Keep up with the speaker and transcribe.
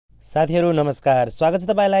साथीहरु नमस्कार, स्वागत छ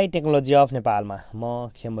तपाईलाई टेक्नोलोजी अफ नेपालमा। म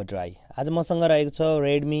𝘗𝘲𝘀। आज मसँग रहेको छ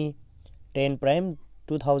Redmi 10 Prime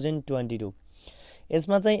 2022।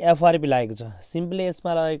 यसमा चाहिँ FRP लागेको छ। सिम्पली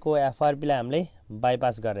यसमा रहेको FRP लाई हामीले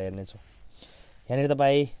बाइपास गरेर हेर्ने छौं। यहाँनिर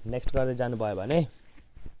तपाई नेक्स्ट गर्दै जानु भयो भने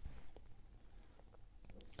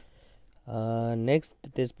नेक्स्ट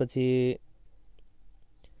त्यसपछि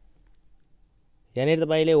यहाँनिर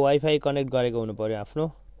तपाईले वाइफाई कनेक्ट गरेको हुनु पर्यो आफ्नो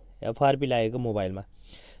FRP लागेको मोबाइलमा।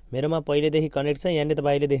 मेरोमा पहिलेदेखि कनेक्ट छ। यहाँनिर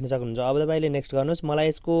तपाईले देख्न सक्नुहुन्छ। अब तपाईले नेक्स्ट गर्नुस्। मलाई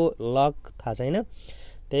यसको लक थाहा छैन,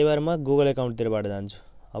 त्यही भएर म गुगल अकाउन्ट तिरबाट जान्छु।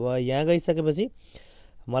 अब यहाँ गइसकेपछि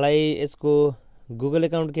मलाई यसको गुगल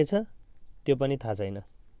अकाउन्ट के छ त्यो पनि थाहा छैन।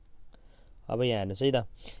 अब यहाँ हेर्नुस् है त।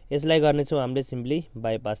 यसलाई गर्ने छौं हामीले सिम्पली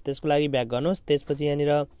बाइपास। त्यसको लागि ब्याक गर्नुस्। त्यसपछि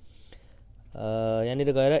यहाँनिर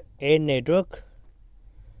गएर एड नेटवर्क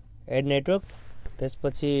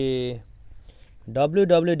त्यसपछि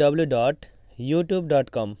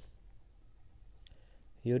www.youtube.com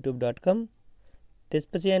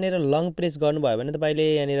त्यसपछि यहाँनिर लङ प्रेस गर्नुभयो भने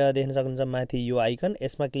तपाईले यहाँनिर देख्न सक्नुहुन्छ माथि यो आइकन,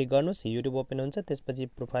 यसमा क्लिक गर्नुस्। युट्युब ओपन हुन्छ। त्यसपछि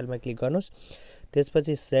प्रोफाइलमा क्लिक गर्नुस्।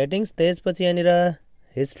 त्यसपछि सेटिंग्स, त्यसपछि यहाँनिर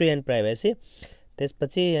हिस्ट्री एन्ड प्राइभेसी,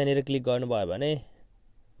 त्यसपछि यहाँनिर क्लिक गर्नुभयो भने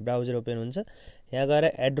ब्राउजर ओपन हुन्छ। यहाँ गएर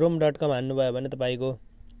adrom.com हान्नुभयो भने तपाईको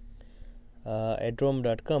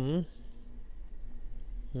adrom.com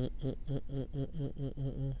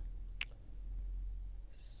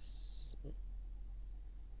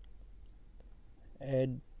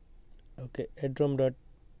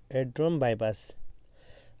adrom बाइपास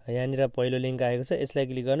यहाँनिर पहिलो लिंक आएको छ। यसलाई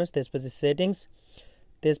क्लिक गर्नुस्। त्यसपछि सेटिंग्स,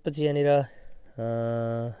 त्यसपछि यहाँनिर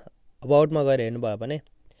अबाउटमा गएर हेर्नुभयो भने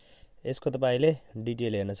यसको तपाईले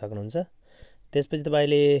डिटेल हेर्न सक्नुहुन्छ। त्यसपछि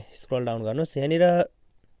तपाईले स्क्रल डाउन गर्नुस्। यहाँनिर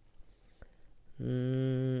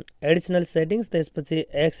एडिसनल सेटिंग्स, त्यसपछि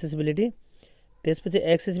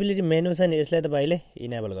एक्सेसिबिलिटी मेनु छ नि, यसलाई तपाईले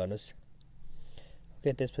इनेबल गर्नुस्।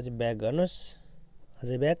 ओके, त्यसपछि ब्याक गर्नुस्,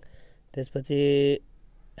 अझै ब्याक, त्यसपछि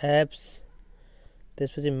एप्स,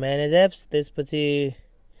 त्यसपछि म्यानेज एप्स, त्यसपछि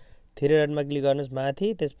थ्री डटमा क्लिक गर्नुस्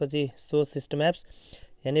माथि, त्यसपछि सो सिस्टम एप्स।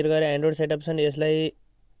 यहाँनिर गएर एन्ड्रोइड सेटअप छ नि, यसलाई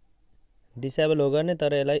डिसेबल हो गर्ने,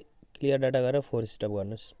 तर यसलाई क्लियर डाटा गरेर फोर्स स्टप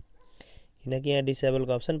गर्नुस्, किनकि यहाँ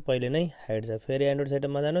डिसेबलको अप्सन पहिले नै हाइड छ। फेरि एन्ड्रोइड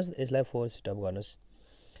सेटअपमा जानुस्, यसलाई फोर्स स्टप गर्नुस्।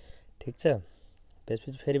 ठीक छ।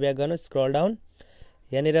 त्यसपछि फेरि ब्याक गर्नुस्, स्क्रल डाउन।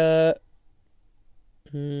 यहाँनिर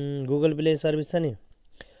गुगल प्ले सर्भिस छ नि,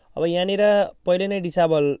 अब यहाँनिर पहिले नै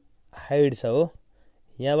डिसेबल हाइड छ हो,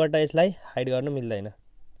 यहाँबाट यसलाई हाइड गर्न मिल्दैन,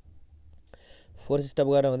 फोर्स स्टप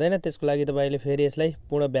गर्न हुँदैन। त्यसको लागि तपाईले फेरि यसलाई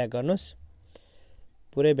पुनः ब्याक गर्नुस्,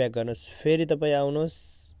 पुरै ब्याक गर्नुस्। फेरि तपाई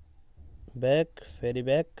आउनुस्, ब्याक, फेरि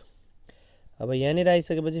ब्याक। अब यहाँनिर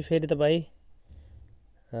आइसकेपछि फेरि तपाई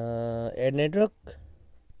एड नेटवर्क,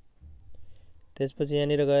 त्यसपछि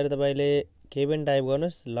यहाँनिर गएर तपाईले केही पनि टाइप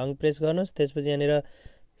गर्नुस्, लङ प्रेस गर्नुस्। त्यसपछि यहाँनिर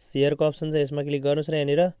शेयरको अप्सन छ, यसमा क्लिक गर्नुस् र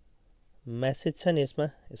यहाँनिर मेसेज छ नि, यसमा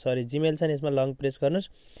जिमेल छ नि, यसमा लङ प्रेस गर्नुस्।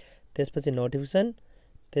 त्यसपछि नोटिफिकेसन,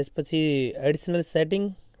 त्यसपछि एडिसनल सेटिङ,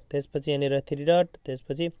 त्यसपछि यहाँनिर थ्री डट,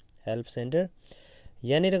 त्यसपछि हेल्प सेन्टर।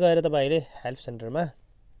 यहाँनिर गएर तपाईले हेल्प सेन्टरमा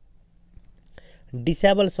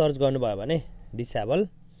डिसेबल सर्च गर्नुभयो भने डिसेबल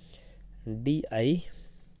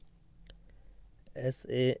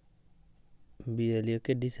DISABLE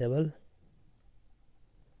के डिसेबल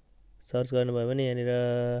सर्च गर्नुभयो भने यहाँनिर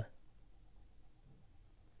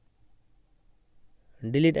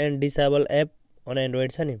delete and disable app on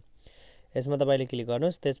Android छ नि, यसमा तपाईले क्लिक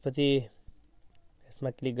गर्नुस्। त्यसपछि यसमा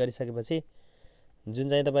क्लिक गरिसकेपछि जुन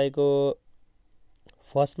चाहिँ तपाईको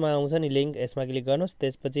फर्स्टमा आउँछ नि लिंक, यसमा क्लिक गर्नुस्।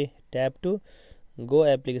 त्यसपछि tab to go to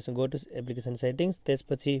application settings,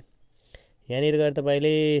 त्यसपछि यहाँनिर गएर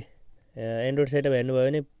तपाईले एन्ड्रोइड सेटअप हेर्नुभयो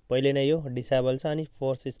भने पहिले नै यो डिसेबल छ अनि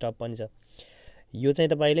फोर्स स्टप पनि छ, यो चाहिँ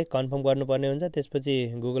तपाईले कन्फर्म गर्नुपर्ने हुन्छ। त्यसपछि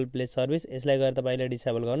गुगल प्ले सर्भिस, यसलाई गएर तपाईले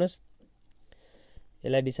डिसेबल गर्नुस्।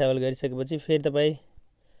 यसलाई डिसेबल गरिसकेपछि फेरि तपाई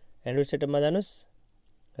एन्ड्रोइड सेटअपमा जानुस्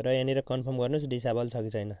र यहाँनिर कन्फर्म गर्नुस् डिसेबल छ कि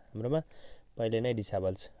छैन। हाम्रोमा पहिले नै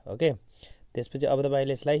डिसेबल छ। ओके, त्यसपछि अब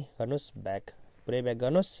तपाईले यसलाई गर्नुस् ब्याक, पुरै ब्याक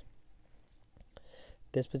गर्नुस्।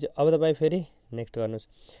 त्यसपछि अब तपाई फेरि नेक्स्ट गर्नुस्।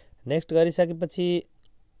 नेक्स्ट गरिसकेपछि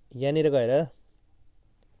यहाँनिर गएर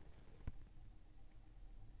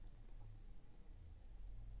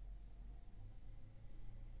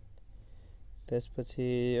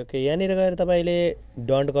त्यसपछि ओके, यहाँनिर गएर तपाईले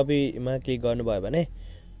डोन्ट कपीमा क्लिक गर्नुभयो भने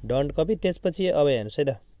डोन्ट कपी। त्यसपछि अब हेर्नुस् है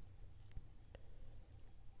त,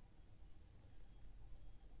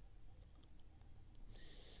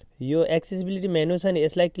 यो एक्सेसिबिलिटी मेनु छ नि,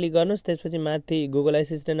 यसलाई क्लिक गर्नुस्। त्यसपछि माथि गुगल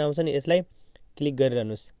असिस्टेन्ट आउँछ नि, यसलाई क्लिक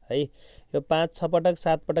गरिरहनुस् है। यो 5-6 पटक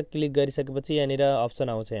 7 पटक क्लिक गरिसकेपछि यहाँनिर अप्सन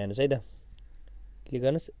आउँछ, हेर्नुस् है त। क्लिक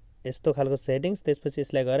गर्नुस्, यस्तो खालको सेटिङ्स। त्यसपछि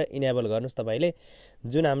यसलाई गएर इनेबल गर्नुस् तपाईले,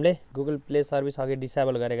 जुन हामीले गुगल प्ले सर्भिस अघि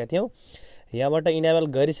डिसेबल गरेका थियौं। यहाँबाट इनेबल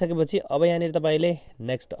गरिसकेपछि अब यहाँनिर तपाईले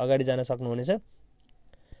नेक्स्ट अगाडि जान सक्नुहुनेछ।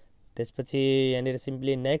 त्यसपछि यहाँनिर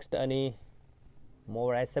सिम्पली नेक्स्ट अनि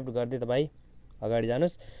मोर एक्सेप्ट गर्दै तपाई अगाडि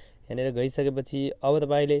जानुस्। यहाँनिर गइसकेपछि अब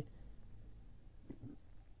तपाईले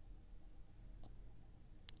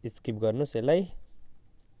स्किप गर्नुस् यसलाई।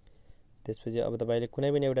 त्यसपछि अब तपाईले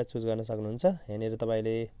कुनै पनि एउटा चुज गर्न सक्नुहुन्छ। यहाँनिर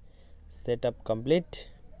तपाईले सेटअप कम्प्लिट।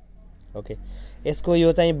 ओके, यसको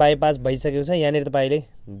यो चाहिँ बाइपास भइसकेको छ, यहाँनिर तपाईले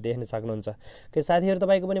देख्न सक्नुहुन्छ। के साथीहरु,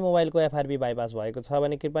 तपाईको पनि मोबाइलको एफआरपी बाइपास भएको छ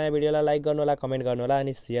भने कृपया भिडियोलाई लाइक गर्नुहोला, कमेन्ट गर्नुहोला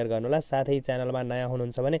अनि शेयर गर्नुहोला। साथै च्यानलमा नयाँ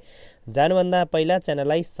हुनुहुन्छ भने जानुभन्दा पहिला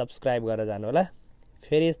च्यानललाई सब्स्क्राइब गरेर जानुहोला।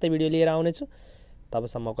 फेरि यस्तै भिडियो लिएर आउनेछु,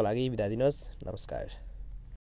 तबसम्मको लागि बिदा दिनुहोस्। नमस्कार।